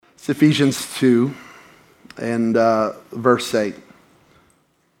It's Ephesians 2 and verse 8.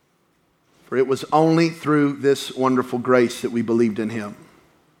 For it was only through this wonderful grace that we believed in him.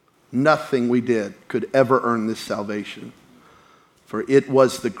 Nothing we did could ever earn this salvation. For it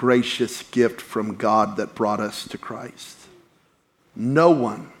was the gracious gift from God that brought us to Christ. No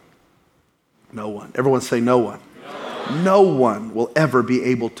one, everyone say no one. No one will ever be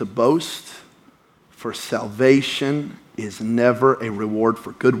able to boast, for salvation is never a reward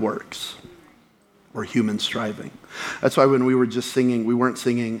for good works or human striving. That's why when we were just singing, we weren't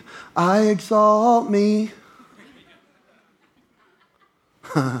singing, I exalt me.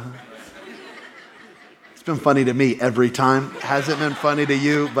 It's been funny to me every time. It hasn't been funny to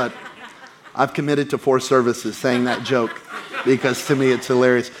you, but I've committed to 4 services saying that joke because to me it's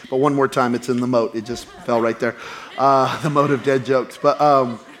hilarious. But one more time, it's in the moat. It just fell right there. The moat of dead jokes.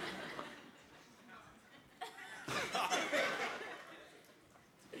 But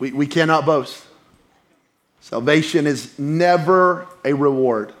we cannot boast. Salvation is never a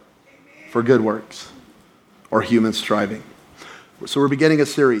reward for good works or human striving. So we're beginning a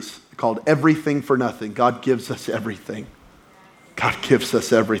series called Everything for Nothing. God gives us everything. God gives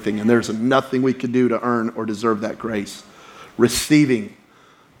us everything, and there's nothing we can do to earn or deserve that grace. Receiving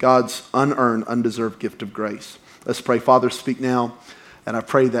God's unearned, undeserved gift of grace. Let's pray. Father, speak now, and I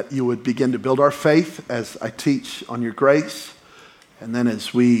pray that you would begin to build our faith as I teach on your grace, and then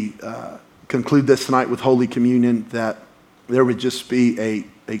as we conclude this tonight with Holy Communion, that there would just be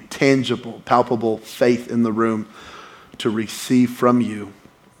a tangible, palpable faith in the room to receive from you.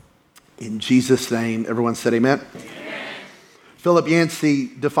 In Jesus' name, everyone said amen. Amen. Philip Yancey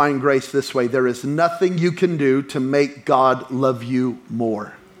defined grace this way: there is nothing you can do to make God love you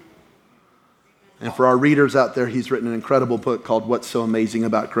more. And for our readers out there, he's written an incredible book called What's So Amazing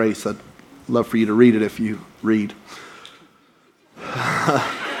About Grace. I'd love for you to read it if you read.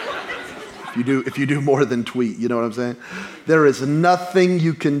 If you do more than tweet, you know what I'm saying? There is nothing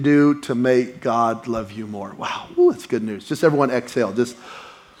you can do to make God love you more. Wow, ooh, that's good news. Just everyone exhale. Just,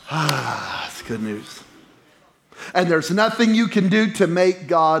 it's good news. And there's nothing you can do to make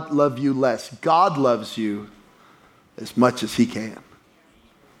God love you less. God loves you as much as he can.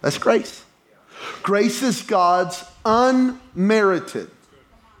 That's grace. Grace is God's unmerited,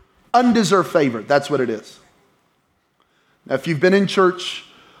 undeserved favor. That's what it is. Now, if you've been in church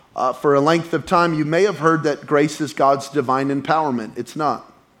for a length of time, you may have heard that grace is God's divine empowerment. It's not.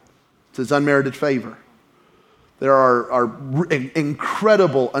 It's his unmerited favor. There are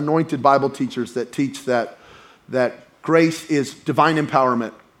incredible anointed Bible teachers that teach that grace is divine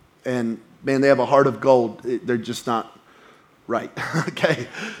empowerment. And man, they have a heart of gold. They're just not right, okay?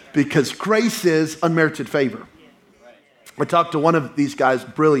 Because grace is unmerited favor. I talked to one of these guys,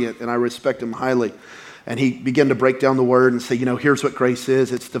 brilliant, and I respect him highly. And he began to break down the word and say, here's what grace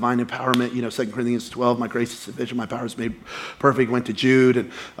is. It's divine empowerment. 2 Corinthians 12, my grace is sufficient. My power is made perfect. Went to Jude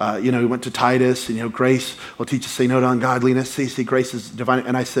and, he went to Titus. And, grace will teach us to say no to ungodliness. See, grace is divine.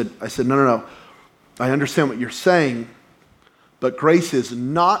 And I said, no. I understand what you're saying, but grace is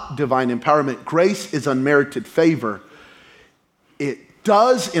not divine empowerment. Grace is unmerited favor. It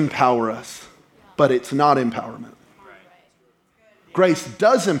does empower us, but it's not empowerment. Grace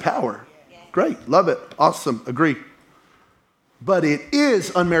does empower. Great, love it, awesome, agree. But it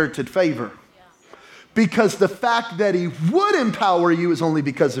is unmerited favor. Because the fact that he would empower you is only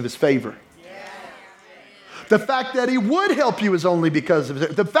because of his favor. The fact that he would help you is only because of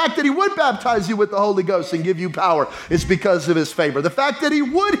his. The fact that he would baptize you with the Holy Ghost and give you power is because of his favor. The fact that he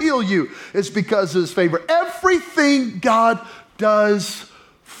would heal you is because of his favor. Everything God does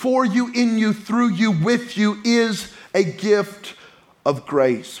for you, in you, through you, with you is a gift of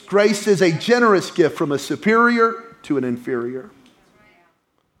grace. Grace is a generous gift from a superior to an inferior.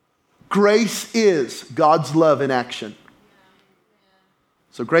 Grace is God's love in action.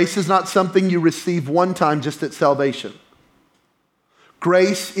 So grace is not something you receive one time just at salvation.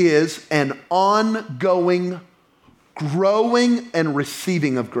 Grace is an ongoing, growing, and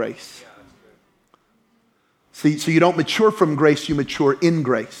receiving of grace. See, so you don't mature from grace, you mature in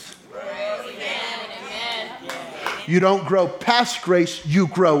grace. You don't grow past grace, you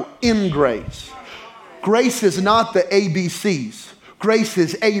grow in grace. Grace is not the ABCs. Grace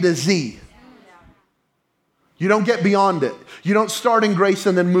is A to Z. You don't get beyond it. You don't start in grace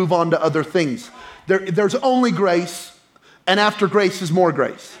and then move on to other things. There's only grace, and after grace is more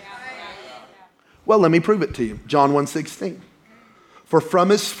grace. Well, let me prove it to you. John 1:16. For from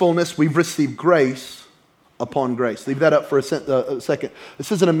his fullness we've received grace upon grace. Leave that up for a second.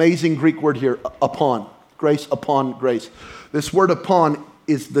 This is an amazing Greek word here, upon. Grace upon grace. This word upon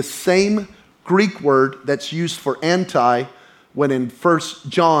is the same Greek word that's used for anti when in 1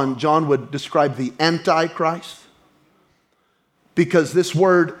 John, John would describe the Antichrist. Because this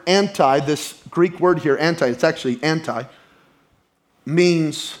word anti, this Greek word here, anti, it's actually anti,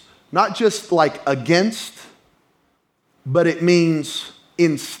 means not just like against, but it means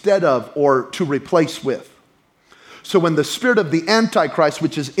instead of or to replace with. So when the spirit of the Antichrist,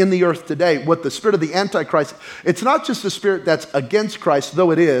 which is in the earth today, what the spirit of the Antichrist, it's not just a spirit that's against Christ,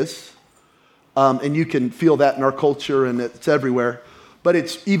 though it is, and you can feel that in our culture and it's everywhere, but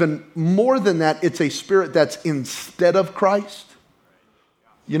it's even more than that. It's a spirit that's instead of Christ.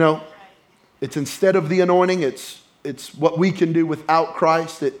 You know, it's instead of the anointing. It's what we can do without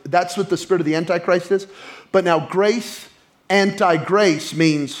Christ. That's what the spirit of the Antichrist is. But now grace, anti-grace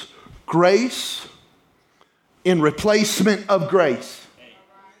means grace in replacement of grace.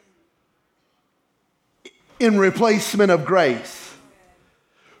 In replacement of grace.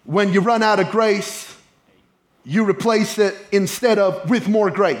 When you run out of grace, you replace it instead of with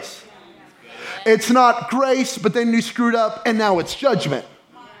more grace. It's not grace, but then you screwed up and now it's judgment.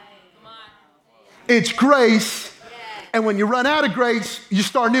 It's grace, and when you run out of grace, you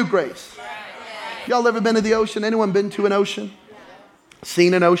start new grace. Y'all ever been to the ocean? Anyone been to an ocean?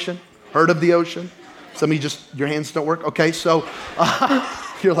 Seen an ocean? Heard of the ocean? Some of you just, your hands don't work? Okay, so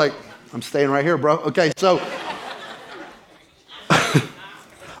you're like, I'm staying right here, bro. Okay, so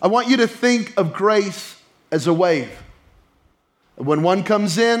I want you to think of grace as a wave. When one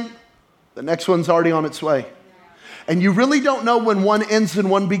comes in, the next one's already on its way. And you really don't know when one ends and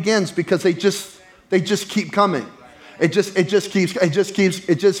one begins because they just keep coming. It just keeps.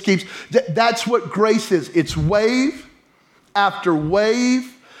 That's what grace is. It's wave after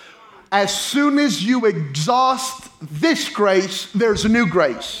wave. As soon as you exhaust this grace, there's a new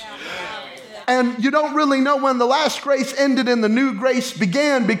grace. And you don't really know when the last grace ended and the new grace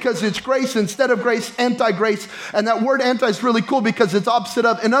began because it's grace instead of grace, anti-grace. And that word anti is really cool because it's opposite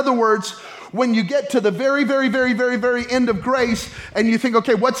of. In other words, when you get to the very, very, very, very, very end of grace and you think,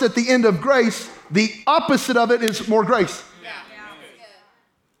 okay, what's at the end of grace? The opposite of it is more grace.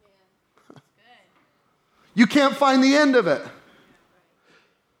 You can't find the end of it.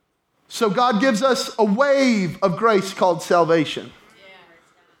 So God gives us a wave of grace called salvation.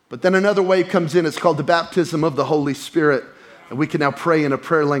 But then another wave comes in. It's called the baptism of the Holy Spirit. And we can now pray in a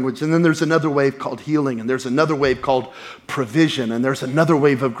prayer language. And then there's another wave called healing. And there's another wave called provision. And there's another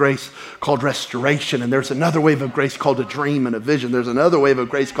wave of grace called restoration. And there's another wave of grace called a dream and a vision. There's another wave of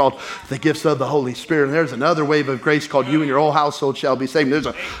grace called the gifts of the Holy Spirit. And there's another wave of grace called you and your whole household shall be saved. And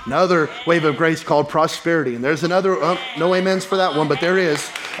there's another wave of grace called prosperity. And there's another, no amens for that one, but there is.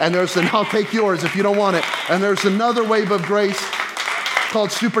 And there's I'll take yours if you don't want it. And there's another wave of grace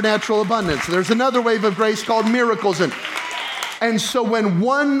called supernatural abundance. There's another wave of grace called miracles. And so when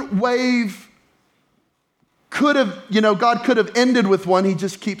one wave could have, God could have ended with one, he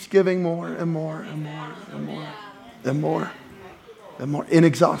just keeps giving more and more and more and more and more and more.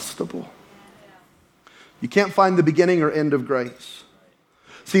 Inexhaustible. You can't find the beginning or end of grace.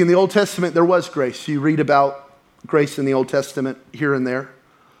 See, in the Old Testament, there was grace. You read about grace in the Old Testament here and there.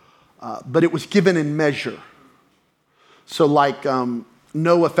 But it was given in measure. So like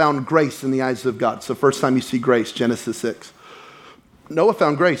Noah found grace in the eyes of God. It's the first time you see grace, Genesis 6. Noah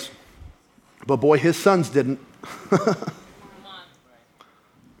found grace, but boy, his sons didn't.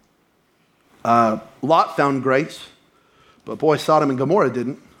 Lot found grace, but boy, Sodom and Gomorrah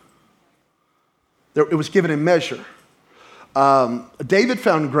didn't. It was given in measure. David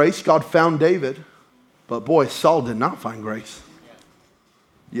found grace. God found David, but boy, Saul did not find grace.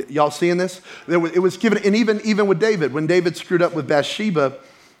 Y'all seeing this? It was given, and even with David, when David screwed up with Bathsheba,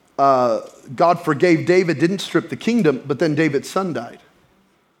 God forgave David, didn't strip the kingdom, but then David's son died.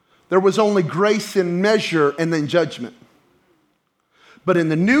 There was only grace in measure and then judgment. But in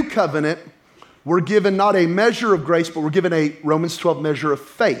the new covenant, we're given not a measure of grace, but we're given a Romans 12 measure of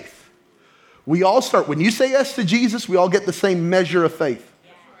faith. We all start, when you say yes to Jesus, we all get the same measure of faith.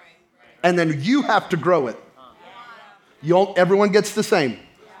 And then you have to grow it. Everyone gets the same.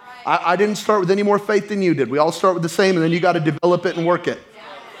 I didn't start with any more faith than you did. We all start with the same, and then you got to develop it and work it.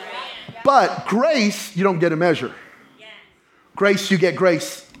 But grace, you don't get a measure. Grace, you get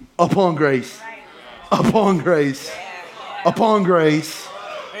grace upon grace, upon grace, upon grace.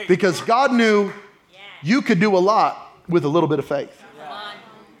 Because God knew you could do a lot with a little bit of faith.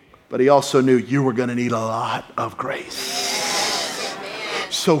 But he also knew you were going to need a lot of grace.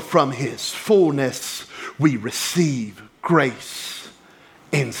 So from his fullness, we receive grace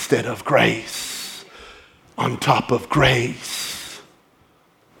instead of grace. On top of grace,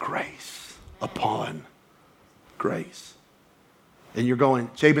 grace upon grace. And you're going,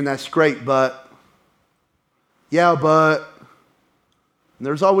 Jabin, that's great, but And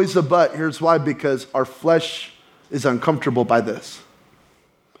there's always a but. Here's why, because our flesh is uncomfortable by this.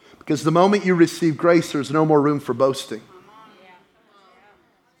 Because the moment you receive grace, there's no more room for boasting.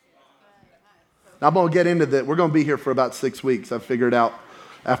 Now, I'm going to get into that. We're going to be here for about 6 weeks, I've figured out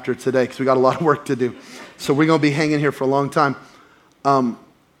after today, because we got a lot of work to do. So we're going to be hanging here for a long time.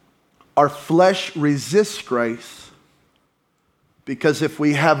 Our flesh resists grace because if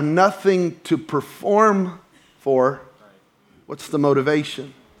we have nothing to perform for, what's the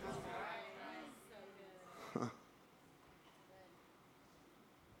motivation?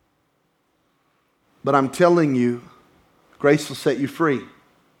 But I'm telling you, grace will set you free.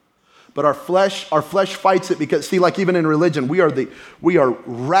 But our flesh fights it because, see, like even in religion, we are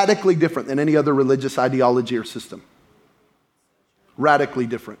radically different than any other religious ideology or system. Radically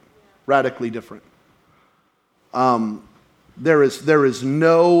different. Radically different. There is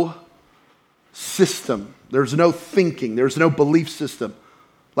no system. There's no thinking. There's no belief system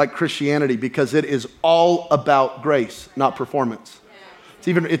like Christianity because it is all about grace, not performance.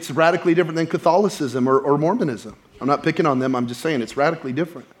 It's radically different than Catholicism or Mormonism. I'm not picking on them. I'm just saying it's radically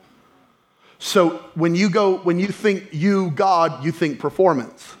different. So when you think God, you think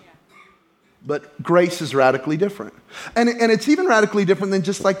performance. But grace is radically different. And it's even radically different than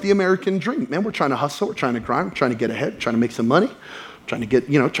just like the American dream. Man, we're trying to hustle, we're trying to grind, we're trying to get ahead, trying to make some money, trying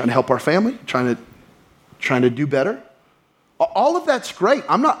to help our family, trying to do better. All of that's great.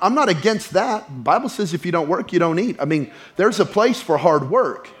 I'm not against that. The Bible says if you don't work, you don't eat. I mean, there's a place for hard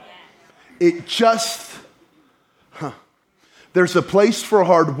work. There's a place for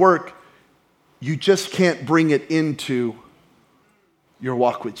hard work. You just can't bring it into your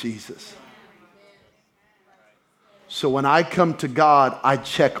walk with Jesus. So when I come to God, I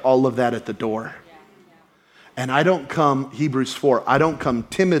check all of that at the door. And I don't come, Hebrews 4, I don't come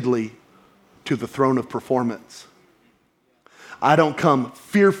timidly to the throne of performance. I don't come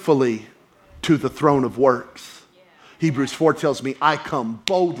fearfully to the throne of works. Hebrews 4 tells me I come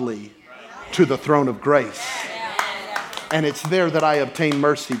boldly to the throne of grace. And it's there that I obtain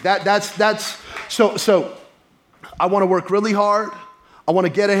mercy. So I want to work really hard. I want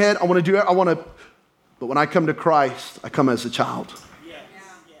to get ahead. But when I come to Christ, I come as a child.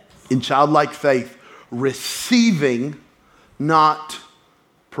 In childlike faith, receiving, not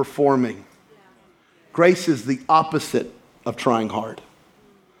performing. Grace is the opposite of trying hard.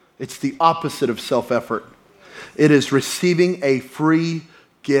 It's the opposite of self-effort. It is receiving a free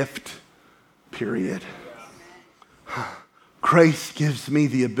gift, period. Grace gives me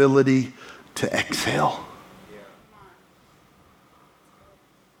the ability to exhale.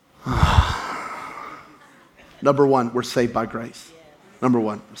 Number one, we're saved by grace. Number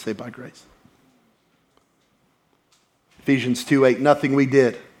one, we're saved by grace. Ephesians 2:8, nothing we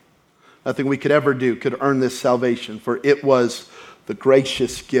did, nothing we could ever do could earn this salvation, for it was the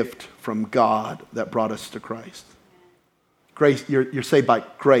gracious gift from God that brought us to Christ. Grace, you're saved by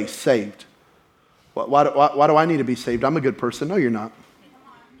grace, saved. Why do I need to be saved? I'm a good person. No, you're not.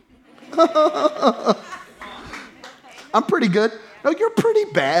 I'm pretty good. No, you're pretty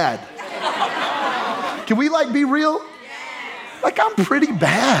bad. Can we be real? I'm pretty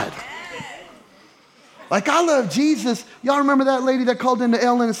bad. I love Jesus. Y'all remember that lady that called into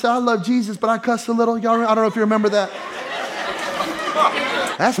Ellen and said, I love Jesus, but I cussed a little? I don't know if you remember that.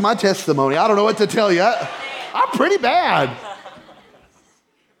 That's my testimony. I don't know what to tell you. I'm pretty bad.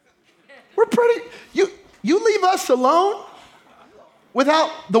 We're pretty... You leave us alone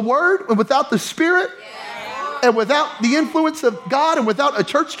without the Word and without the Spirit and without the influence of God and without a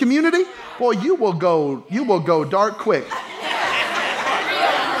church community, boy, you will go dark quick.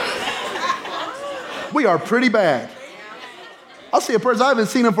 We are pretty bad. I'll see a person, I haven't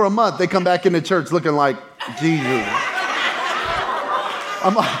seen them for a month. They come back into church looking like Jesus.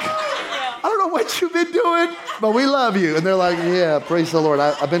 I'm like, I don't know what you've been doing, but we love you. And they're like, yeah, praise the Lord.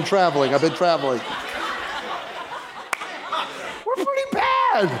 I've been traveling. We're pretty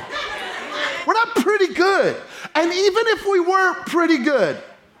bad. We're not pretty good. And even if we were pretty good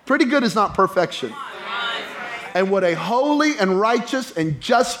is not perfection. And what a holy and righteous and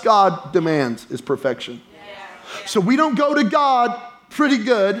just God demands is perfection. So we don't go to God pretty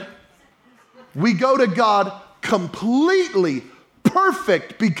good. We go to God completely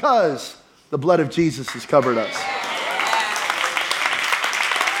perfect because the blood of Jesus has covered us.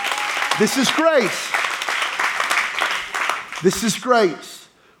 This is grace. This is grace.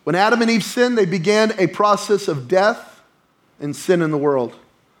 When Adam and Eve sinned, they began a process of death and sin in the world.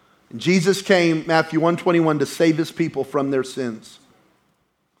 And Jesus came, Matthew 1:21, to save his people from their sins.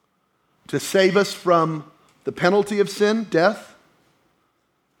 To save us from the penalty of sin, death,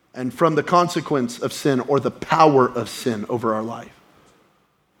 and from the consequence of sin or the power of sin over our life.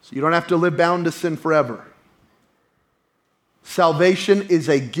 So you don't have to live bound to sin forever. Salvation is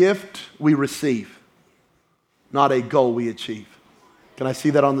a gift we receive, not a goal we achieve. Can I see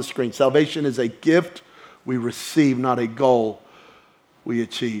that on the screen? Salvation is a gift we receive, not a goal we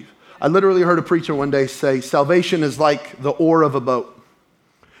achieve. I literally heard a preacher one day say, salvation is like the oar of a boat,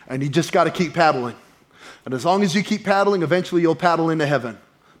 and you just got to keep paddling. And as long as you keep paddling, eventually you'll paddle into heaven.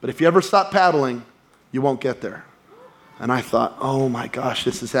 But if you ever stop paddling, you won't get there. And I thought, oh my gosh,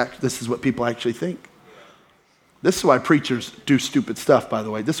 this is what people actually think. This is why preachers do stupid stuff, by the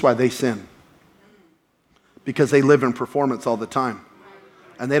way. This is why they sin. Because they live in performance all the time.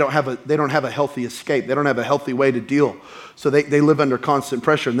 And they don't have a healthy escape. They don't have a healthy way to deal. So they live under constant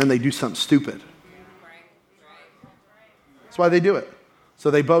pressure, and then they do something stupid. That's why they do it.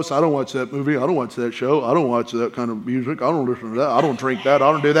 So they boast, I don't watch that movie, I don't watch that show, I don't watch that kind of music, I don't listen to that, I don't drink that,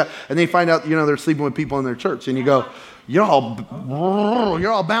 I don't do that. And then you find out, they're sleeping with people in their church, and you go, you're all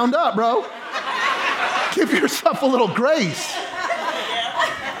bound up, bro. Give yourself a little grace.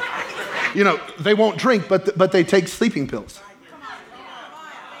 They won't drink, but they take sleeping pills.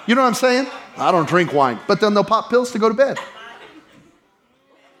 You know what I'm saying? I don't drink wine, but then they'll pop pills to go to bed.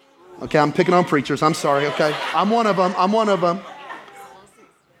 Okay, I'm picking on preachers. I'm sorry, okay? I'm one of them.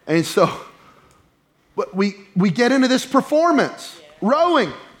 And so, but we get into this performance,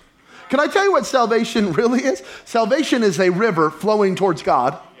 rowing. Can I tell you what salvation really is? Salvation is a river flowing towards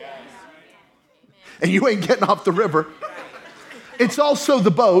God. And you ain't getting off the river. It's also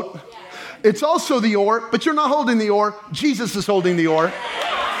the boat. It's also the oar, but you're not holding the oar. Jesus is holding the oar.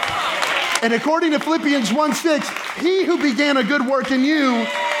 And according to Philippians 1:6, he who began a good work in you,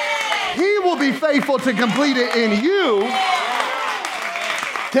 he will be faithful to complete it in you.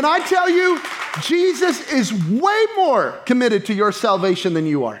 Can I tell you, Jesus is way more committed to your salvation than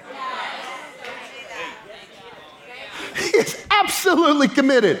you are. He is absolutely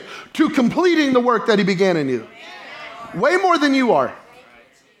committed to completing the work that he began in you. Way more than you are.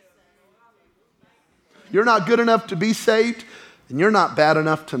 You're not good enough to be saved, and you're not bad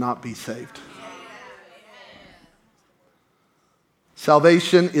enough to not be saved.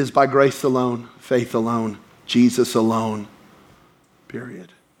 Salvation is by grace alone, faith alone, Jesus alone,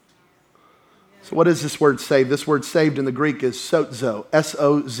 period. So what is this word saved? This word saved in the Greek is sozo,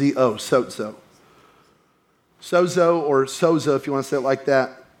 S-O-Z-O, sozo. Sozo, or sozo, if you want to say it like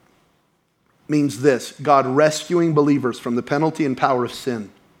that, means this: God rescuing believers from the penalty and power of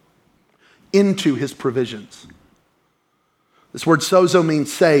sin into his provisions. This word sozo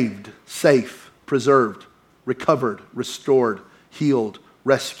means saved, safe, preserved, recovered, restored, healed,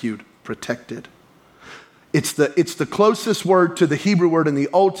 rescued, protected. It's the closest word to the Hebrew word in the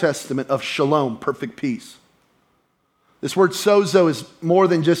Old Testament of shalom, perfect peace. This word sozo is more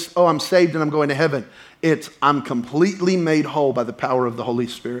than just, I'm saved and I'm going to heaven. It's, I'm completely made whole by the power of the Holy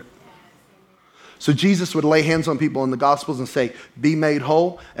Spirit. So Jesus would lay hands on people in the Gospels and say, be made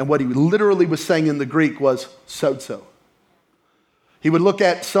whole. And what he literally was saying in the Greek was sozo. He would look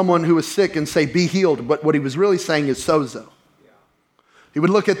at someone who was sick and say, be healed. But what he was really saying is sozo. He would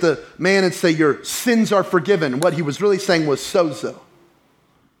look at the man and say, your sins are forgiven. What he was really saying was sozo.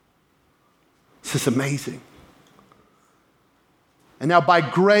 This is amazing. And now by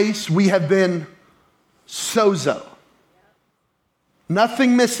grace, we have been sozo.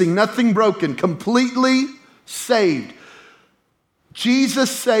 Nothing missing, nothing broken, completely saved. Jesus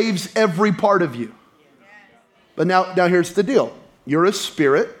saves every part of you. But now here's the deal. You're a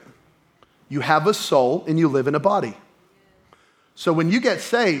spirit, you have a soul, and you live in a body. So when you get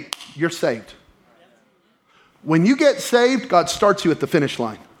saved, you're saved. When you get saved, God starts you at the finish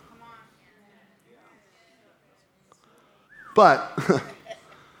line. But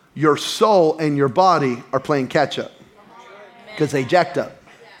your soul and your body are playing catch up because they jacked up.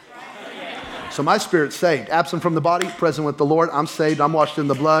 So my spirit's saved. Absent from the body, present with the Lord. I'm saved. I'm washed in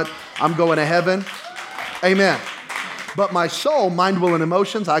the blood. I'm going to heaven. Amen. But my soul, mind, will, and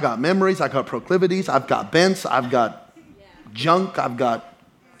emotions, I got memories. I got proclivities. I've got bents. I've got junk. I've got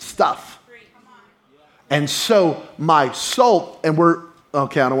stuff. And so my soul, and I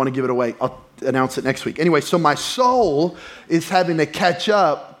don't want to give it away. I'll announce it next week. Anyway, so my soul is having to catch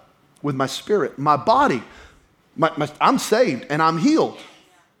up with my spirit. My body, I'm saved and I'm healed.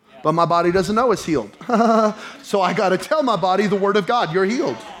 But my body doesn't know it's healed. So I got to tell my body the word of God, you're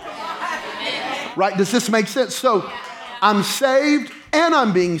healed. Right? Does this make sense? So I'm saved and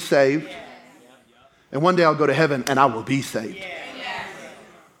I'm being saved. And one day I'll go to heaven and I will be saved.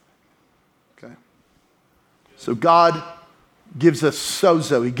 Okay. So God gives us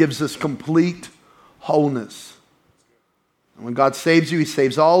sozo. He gives us complete wholeness. And when God saves you, he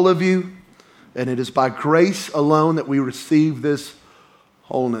saves all of you. And it is by grace alone that we receive this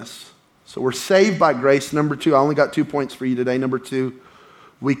wholeness. So we're saved by grace. Number 2, I only got 2 points for you today. Number 2,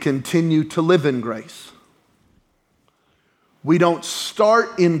 we continue to live in grace. We don't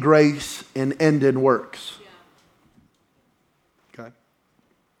start in grace and end in works. Okay.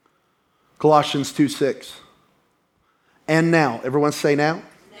 Colossians 2:6. And now. Everyone say now.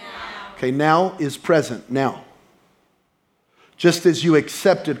 Now. Okay, now is present. Now. Just as you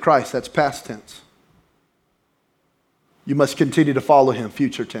accepted Christ, that's past tense. You must continue to follow him,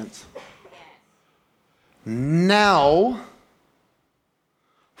 future tense. Now,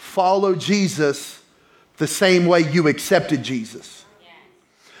 follow Jesus the same way you accepted Jesus.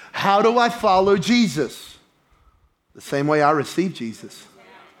 How do I follow Jesus? The same way I received Jesus.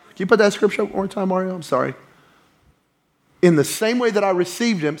 Can you put that scripture up one more time, Mario? I'm sorry. In the same way that I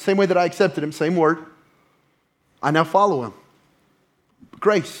received him, same way that I accepted him, same word, I now follow him.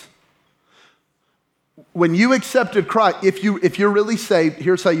 Grace. When you accepted Christ, if you're really saved,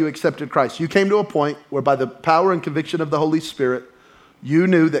 here's how you accepted Christ. You came to a point where by the power and conviction of the Holy Spirit, you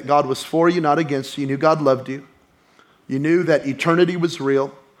knew that God was for you, not against you. You knew God loved you. You knew that eternity was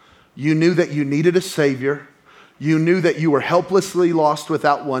real. You knew that you needed a Savior. You knew that you were helplessly lost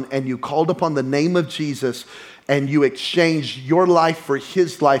without one, and you called upon the name of Jesus, and you exchanged your life for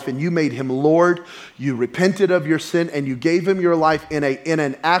his life, and you made him Lord. You repented of your sin, and you gave him your life in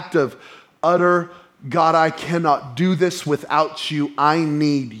an act of utter, God, I cannot do this without you. I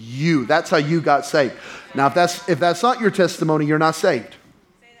need you. That's how you got saved. Now, if that's not your testimony, you're not saved.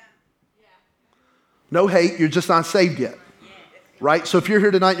 No hate, you're just not saved yet. Right? So if you're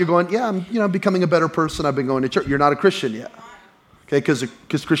here tonight, you're going, yeah, I'm becoming a better person. I've been going to church. You're not a Christian yet. Okay?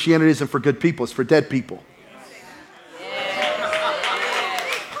 Because Christianity isn't for good people. It's for dead people.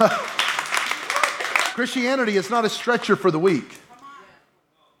 Christianity is not a stretcher for the weak.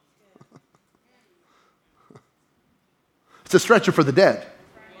 It's a stretcher for the dead.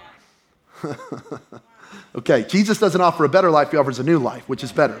 Okay, Jesus doesn't offer a better life. He offers a new life, which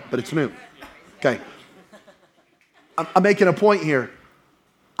is better, but it's new. Okay. I'm making a point here.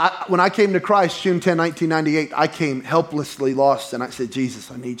 When I came to Christ, June 10, 1998, I came helplessly lost, and I said, Jesus,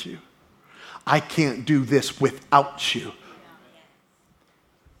 I need you. I can't do this without you.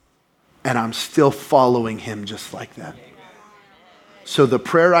 And I'm still following him just like that. So the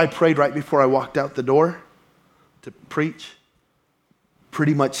prayer I prayed right before I walked out the door to preach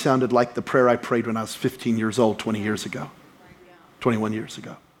pretty much sounded like the prayer I prayed when I was 15 years old, 20 years ago, 21 years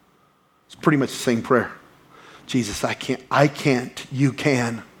ago. It's pretty much the same prayer. Jesus, I can't, you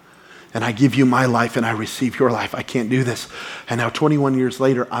can. And I give you my life and I receive your life. I can't do this. And now 21 years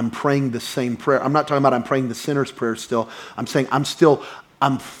later, I'm praying the same prayer. I'm not talking about I'm praying the sinner's prayer still. I'm saying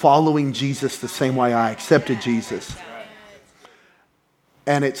I'm following Jesus the same way I accepted Jesus.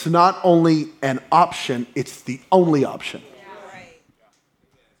 And it's not only an option, it's the only option.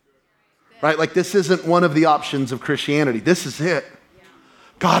 Right? Like this isn't one of the options of Christianity. This is it.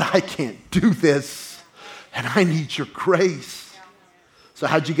 God, I can't do this. And I need your grace. So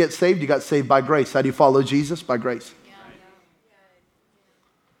how'd you get saved? You got saved by grace. How do you follow Jesus? By grace.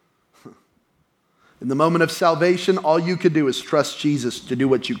 In the moment of salvation, all you could do is trust Jesus to do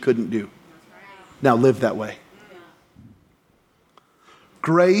what you couldn't do. Now live that way.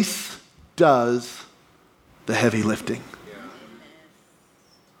 Grace does the heavy lifting.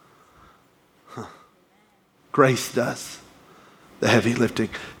 Grace does the heavy lifting.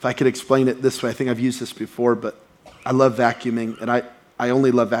 If I could explain it this way, I think I've used this before, but I love vacuuming, and I only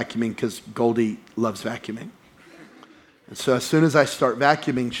love vacuuming because Goldie loves vacuuming. And so as soon as I start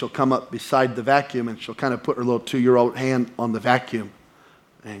vacuuming, she'll come up beside the vacuum, and she'll kind of put her little 2-year-old hand on the vacuum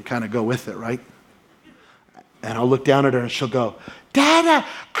and kind of go with it, right? And I'll look down at her, and she'll go, Dada,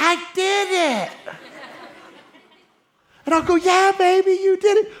 I did it. And I'll go, yeah, baby, you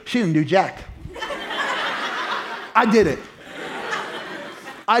did it. She didn't do jack. I did it.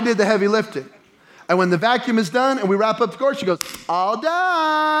 I did the heavy lifting. And when the vacuum is done and we wrap up the course, she goes, all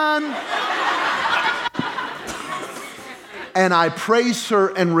done. And I praise her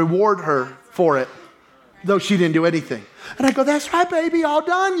and reward her for it, though she didn't do anything. And I go, that's right, baby, all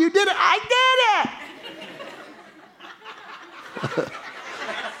done. You did it. I did it.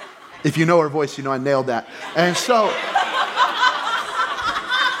 If you know her voice, you know I nailed that. And so,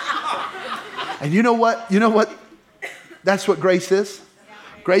 and you know what? You know what? That's what grace is.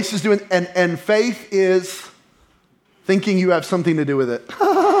 Grace is doing, and faith is thinking you have something to do with it.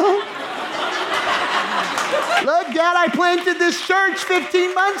 Look, Dad, I planted this church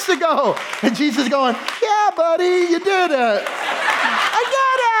 15 months ago. And Jesus going, yeah, buddy, you did it. I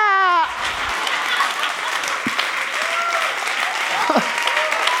did it.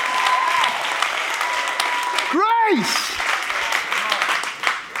 Grace.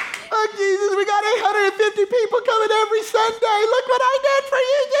 look, Jesus, we got 850 people coming every Sunday. Look what I did for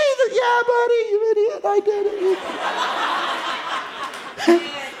you, Jesus. Yeah, buddy, you idiot, I did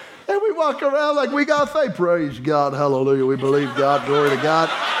it. And we walk around like we got faith. Praise God, hallelujah. We believe God, glory to God.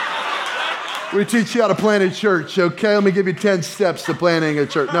 We teach you how to plant a church, okay? Let me give you 10 steps to planting a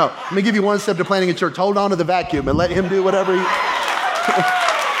church. No, let me give you one step to planting a church. Hold on to the vacuum and let him do whatever he...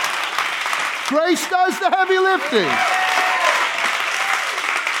 Grace does the heavy lifting.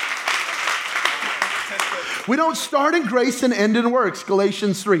 We don't start in grace and end in works.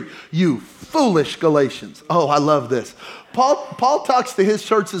 Galatians 3. You foolish Galatians. Oh, I love this. Paul talks to his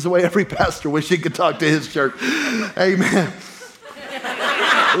churches the way every pastor wish he could talk to his church. Amen.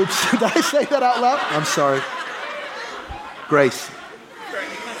 Oops, did I say that out loud? I'm sorry. Grace.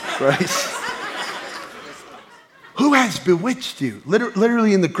 Grace. Who has bewitched you?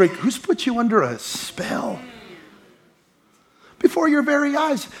 Literally in the Greek, who's put you under a spell? Before your very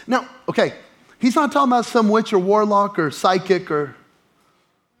eyes. Now, okay, he's not talking about some witch or warlock or psychic or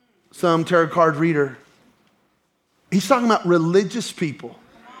some tarot card reader. He's talking about religious people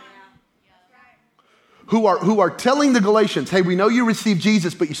who are telling the Galatians, hey, we know you received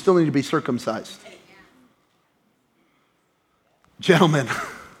Jesus, but you still need to be circumcised. Gentlemen,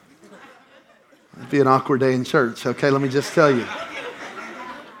 it'd be an awkward day in church, okay? Let me just tell you.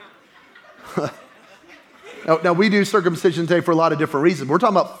 Now, we do circumcision today for a lot of different reasons. We're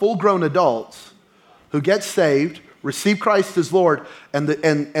talking about full-grown adults who get saved, receive Christ as Lord, and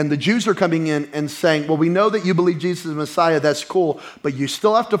the Jews are coming in and saying, well, we know that you believe Jesus is Messiah, that's cool, but you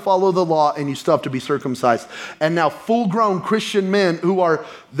still have to follow the law and you still have to be circumcised. And now full-grown Christian men who are,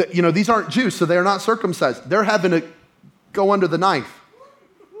 these aren't Jews, so they're not circumcised. They're having to go under the knife.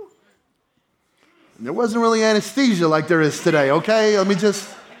 And there wasn't really anesthesia like there is today, okay? Let me just,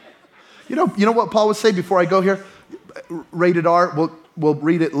 you know what Paul would say before I go here? Rated R, we'll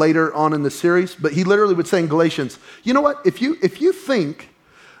read it later on in the series, but he literally would say in Galatians, you know what? If you think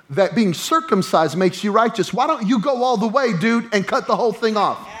that being circumcised makes you righteous, why don't you go all the way, dude, and cut the whole thing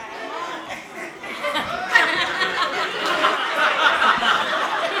off?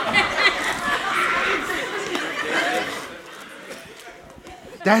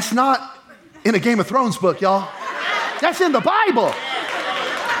 That's not in a Game of Thrones book, y'all. That's in the Bible.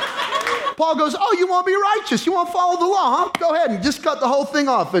 Paul goes, oh, you want to be righteous? You want to follow the law, huh? Go ahead and just cut the whole thing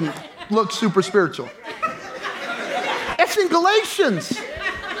off and look super spiritual. It's in Galatians.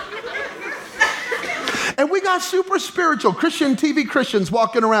 And we got super spiritual Christian TV Christians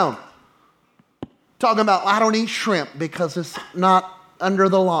walking around talking about, I don't eat shrimp because it's not under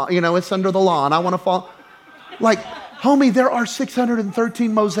the law. It's under the law and I want to follow. Like, homie, there are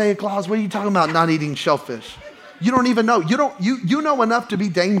 613 Mosaic laws. What are you talking about not eating shellfish? You don't even know. You know enough to be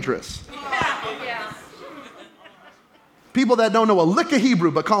dangerous. Yeah. People that don't know a lick of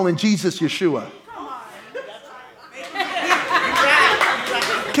Hebrew but calling Jesus Yeshua.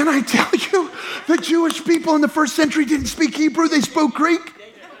 Can I tell you, the Jewish people in the first century didn't speak Hebrew, they spoke Greek.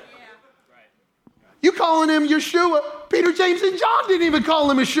 You calling him Yeshua. Peter, James, and John didn't even call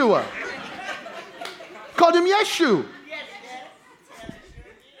him Yeshua. Called him Yeshu.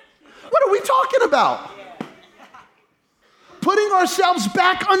 What are we talking about? Putting ourselves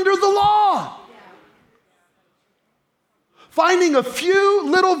back under the law. Finding a few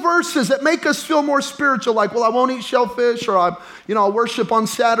little verses that make us feel more spiritual, like, well, I won't eat shellfish, or I'll worship on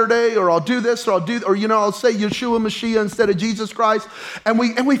Saturday, or I'll do this, or I'll say Yeshua Mashiach instead of Jesus Christ. And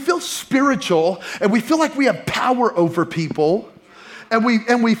we feel spiritual, and we feel like we have power over people, and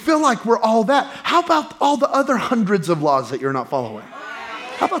we feel like we're all that. How about all the other hundreds of laws that you're not following?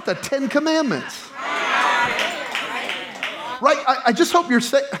 How about the 10 Commandments? Right? I just hope you're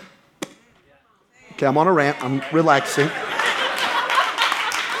saying... Okay, I'm on a rant. I'm relaxing.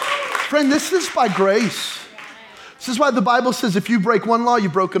 Friend, this is by grace. This is why the Bible says if you break one law,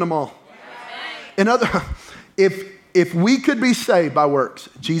 you've broken them all. If we could be saved by works,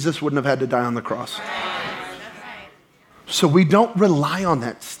 Jesus wouldn't have had to die on the cross. So we don't rely on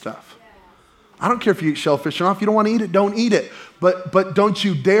that stuff. I don't care if you eat shellfish or not. If you don't want to eat it, don't eat it. But don't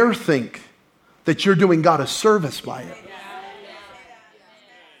you dare think that you're doing God a service by it.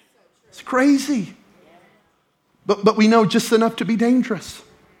 It's crazy. But we know just enough to be dangerous.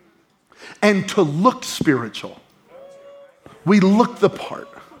 And to look spiritual. We look the part.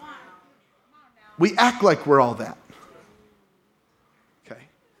 We act like we're all that. Okay.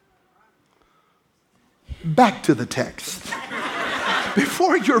 Back to the text.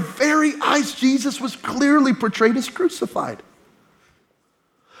 Before your very eyes, Jesus was clearly portrayed as crucified.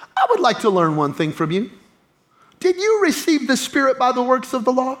 I would like to learn one thing from you. Did you receive the Spirit by the works of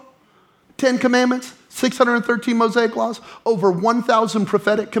the law? 10 commandments, 613 Mosaic laws, over 1,000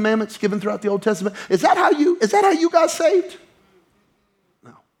 prophetic commandments given throughout the Old Testament. Is that how you got saved?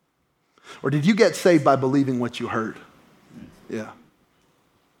 No. Or did you get saved by believing what you heard? Yeah.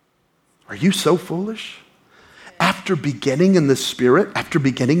 Are you so foolish? After beginning in the Spirit, after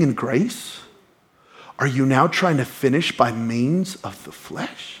beginning in grace, are you now trying to finish by means of the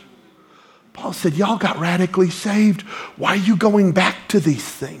flesh? Paul said, y'all got radically saved. Why are you going back to these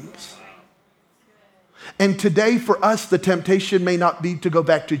things? And today for us, the temptation may not be to go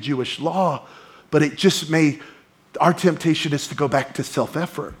back to Jewish law, but it just our temptation is to go back to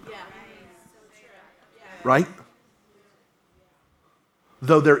self-effort. Right?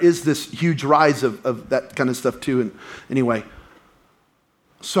 Though there is this huge rise of that kind of stuff too. And anyway,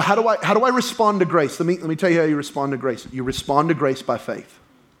 so how do I respond to grace? Let me tell you how you respond to grace. You respond to grace by faith.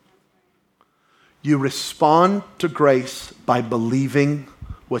 You respond to grace by believing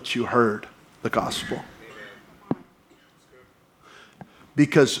what you heard, the gospel.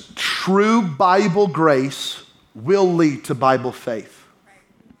 Because true Bible grace will lead to Bible faith.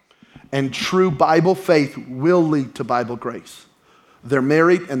 And true Bible faith will lead to Bible grace. They're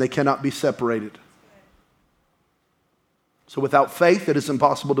married and they cannot be separated. So without faith, it is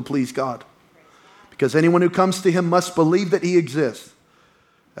impossible to please God. Because anyone who comes to him must believe that he exists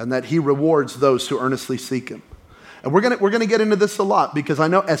and that he rewards those who earnestly seek him. And we're gonna get into this a lot because I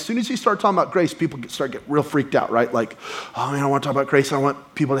know as soon as you start talking about grace, people start getting real freaked out, right? Like, oh man, I don't want to talk about grace. I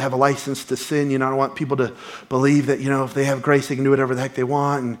want people to have a license to sin. I don't want people to believe that, if they have grace, they can do whatever the heck they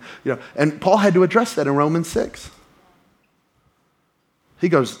want. And Paul had to address that in Romans 6. He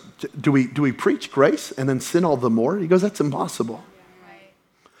goes, do we preach grace and then sin all the more? He goes, that's impossible. Right.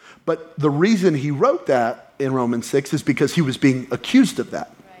 But the reason he wrote that in Romans 6 is because he was being accused of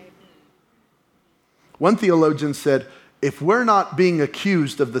that. Right. One theologian said, if we're not being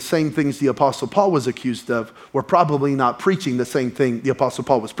accused of the same things the Apostle Paul was accused of, we're probably not preaching the same thing the Apostle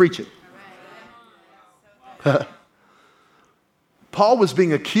Paul was preaching. Right. Paul was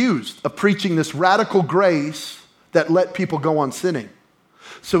being accused of preaching this radical grace that let people go on sinning.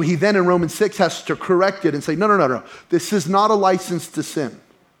 So he then in Romans 6 has to correct it and say, no. This is not a license to sin.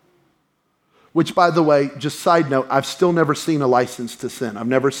 Which, by the way, just side note, I've still never seen a license to sin. I've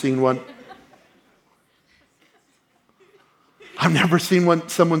never seen one. I've never seen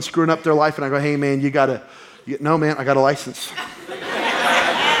someone screwing up their life and I go, hey man, no man, I got a license.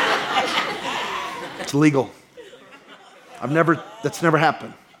 It's legal. That's never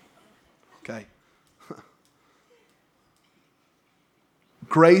happened. Okay. True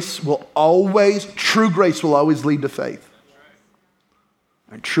grace will always lead to faith.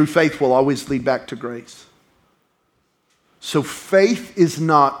 And true faith will always lead back to grace. So faith is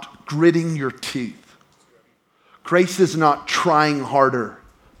not gritting your teeth. Grace is not trying harder,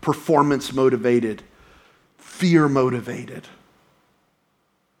 performance motivated, fear motivated.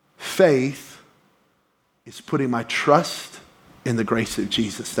 Faith is putting my trust in the grace of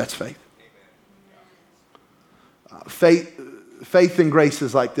Jesus. That's faith. Faith and grace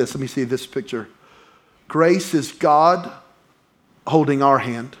is like this. Let me see this picture. Grace is God holding our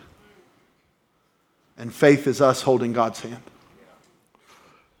hand, and faith is us holding God's hand.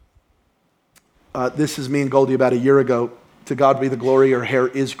 This is me and Goldie about a year ago. To God be the glory, her hair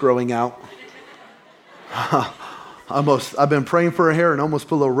is growing out. I've been praying for her hair and almost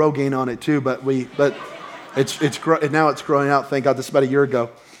put a little Rogaine on it too, but now it's growing out. Thank God. This is about a year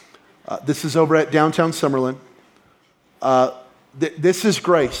ago. This is over at downtown Summerlin. This is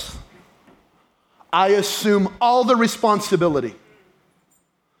grace. I assume all the responsibility.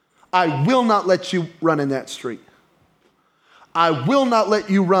 I will not let you run in that street. I will not let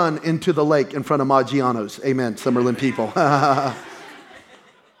you run into the lake in front of Maggiano's. Amen, Summerlin people.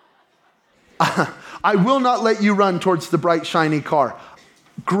 I will not let you run towards the bright, shiny car.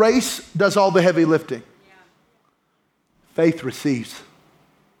 Grace does all the heavy lifting. Faith receives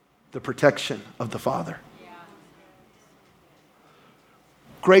the protection of the Father.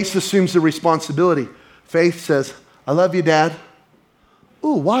 Grace assumes the responsibility. Faith says, I love you, Dad.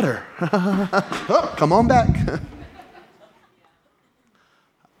 Ooh, water. Oh, come on back.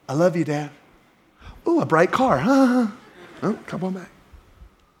 I love you, Dad. Ooh, a bright car. Oh, come on back.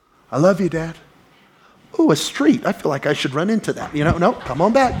 I love you, Dad. Ooh, a street. I feel like I should run into that. No, come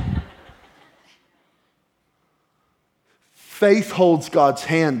on back. Faith holds God's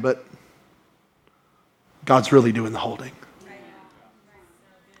hand, but God's really doing the holding.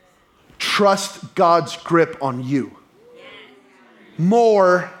 Trust God's grip on you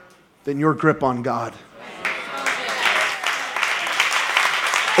more than your grip on God.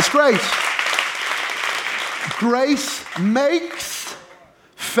 It's grace. Grace makes,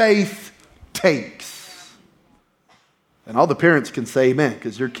 faith takes. And all the parents can say amen,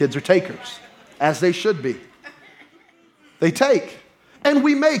 because your kids are takers, as they should be. They take, and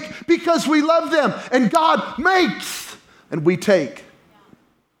we make because we love them, and God makes, and we take.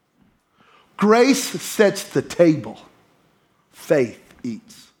 Grace sets the table. Faith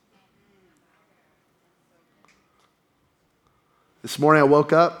eats. This morning I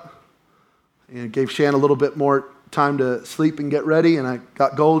woke up and gave Shan a little bit more time to sleep and get ready, and I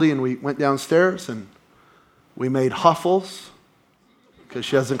got Goldie and we went downstairs and we made huffles, because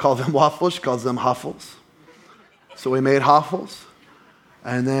she doesn't call them waffles, she calls them huffles. So we made huffles,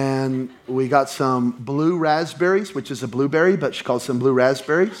 and then we got some blue raspberries, which is a blueberry, but she calls them blue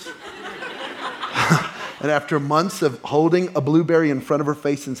raspberries. And after months of holding a blueberry in front of her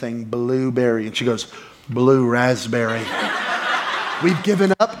face and saying blueberry, and she goes, blue raspberry. We've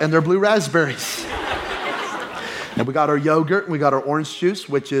given up, and they're blue raspberries. And we got our yogurt, and we got our orange juice,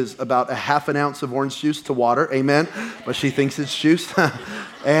 which is about a half an ounce of orange juice to water. Amen. But she thinks it's juice.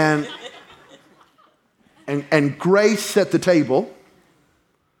 and Grace set the table.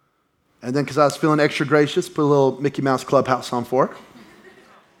 And then, because I was feeling extra gracious, put a little Mickey Mouse Clubhouse on for her.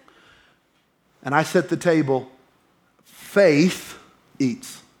 And I set the table. Faith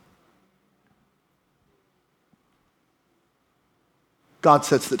eats. God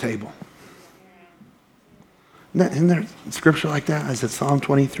sets the table. Isn't there scripture like that? Is it Psalm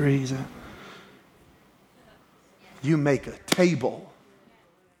 23? Is it? You make a table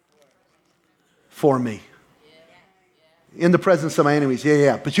for me. In the presence of my enemies.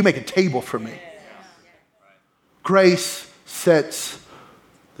 Yeah. But you make a table for me. Grace sets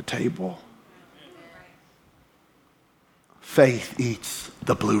the table. Faith eats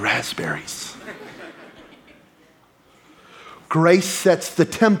the blue raspberries. Grace sets the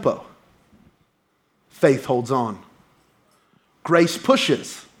tempo. Faith holds on. Grace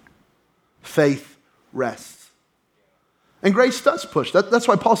pushes. Faith rests. And grace does push. That's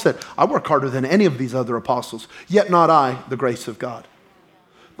why Paul said, I work harder than any of these other apostles, yet not I, the grace of God.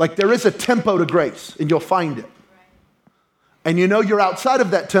 Like, there is a tempo to grace, and you'll find it. And you know you're outside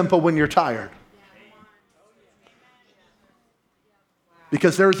of that tempo when you're tired.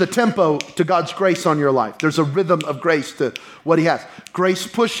 Because there is a tempo to God's grace on your life. There's a rhythm of grace to what he has. Grace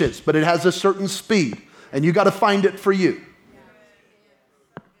pushes, but it has a certain speed. And you got to find it for you.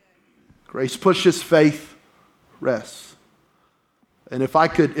 Grace pushes, faith rests. And if I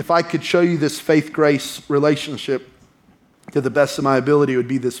could show you this faith-grace relationship to the best of my ability, it would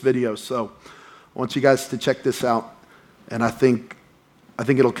be this video. So I want you guys to check this out. And I think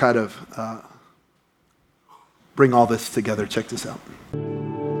it'll kind of bring all this together. Check this out.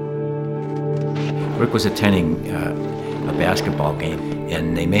 Rick was attending a basketball game,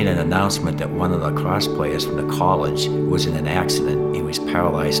 and they made an announcement that one of the lacrosse players from the college was in an accident. He was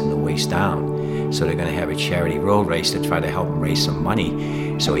paralyzed from the waist down. So they're going to have a charity road race to try to help him raise some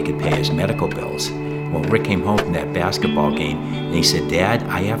money so he could pay his medical bills. Well, Rick came home from that basketball game, and he said, Dad,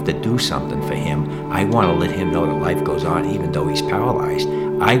 I have to do something for him. I want to let him know that life goes on even though he's paralyzed.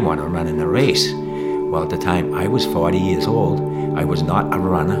 I want to run in the race. Well, at the time, I was 40 years old. I was not a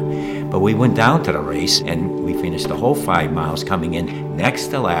runner, but we went down to the race, and we finished the whole 5 miles, coming in next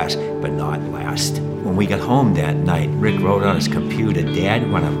to last, but not last. When we got home that night, Rick wrote on his computer, Dad,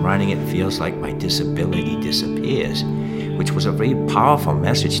 when I'm running, it feels like my disability disappears, which was a very powerful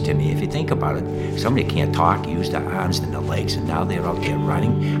message to me. If you think about it, somebody can't talk, use their arms and their legs, and now they're out there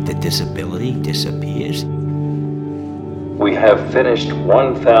running, the disability disappears. We have finished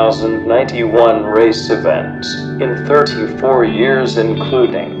 1,091 race events in 34 years,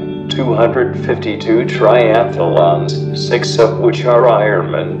 including 252 triathlons, 6 of which are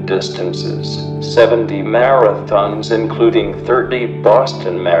Ironman distances, 70 marathons, including 30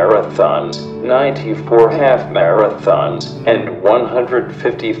 Boston marathons, 94 half marathons, and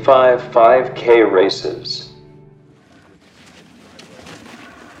 155 5K races.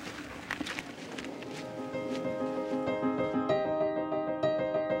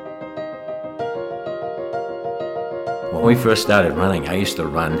 When we first started running, I used to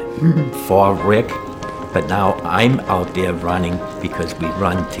run for Rick, but now I'm out there running because we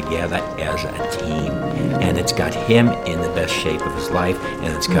run together as a team. And it's got him in the best shape of his life,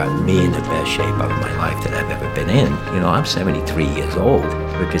 and it's got me in the best shape of my life that I've ever been in. You know, I'm 73 years old.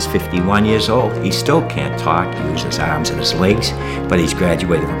 Rick is 51 years old. He still can't talk, use his arms and his legs, but he's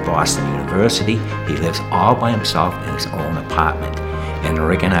graduated from Boston University. He lives all by himself in his own apartment. And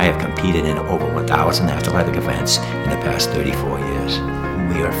Rick and I have competed in over 1,000 athletic events in the past 34 years.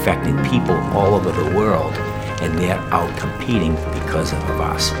 We are affecting people all over the world, and they're out competing because of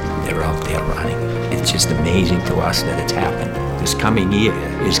us. They're out there running. It's just amazing to us that it's happened. This coming year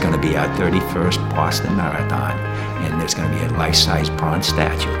is going to be our 31st Boston Marathon, and there's going to be a life-size bronze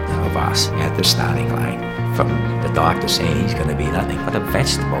statue of us at the starting line. From the doctor saying he's going to be nothing but a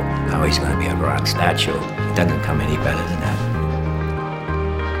vegetable, now he's going to be a bronze statue. It doesn't come any better than that.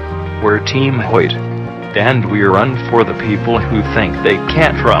 We're Team Hoyt, and we run for the people who think they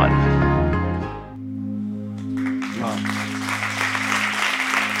can't run.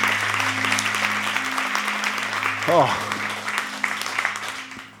 Oh.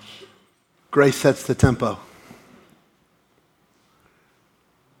 Grace sets the tempo.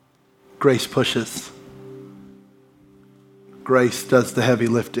 Grace pushes. Grace does the heavy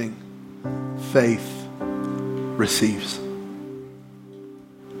lifting. Faith receives.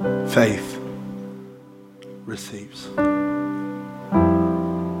 Faith receives.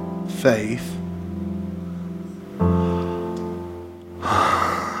 Faith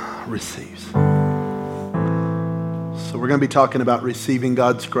receives. So we're going to be talking about receiving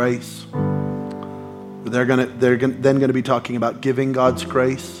God's grace. They're then going to be talking about giving God's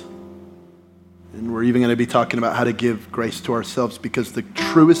grace. And we're even going to be talking about how to give grace to ourselves, because the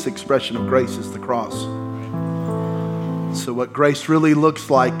truest expression of grace is the cross. So what grace really looks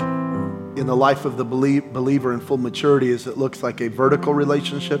like in the life of the believer in full maturity is it looks like a vertical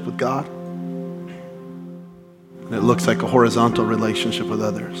relationship with God. And it looks like a horizontal relationship with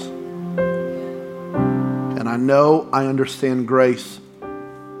others. And I know I understand grace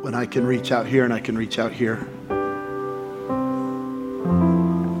when I can reach out here and I can reach out here.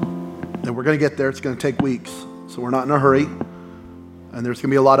 And we're going to get there. It's going to take weeks. So we're not in a hurry. And there's going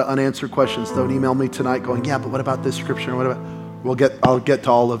to be a lot of unanswered questions. Don't email me tonight going, yeah, but what about this scripture? What about? I'll get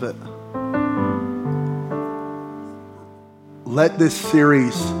to all of it. Let this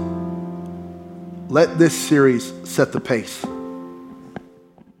series set the pace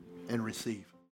and receive.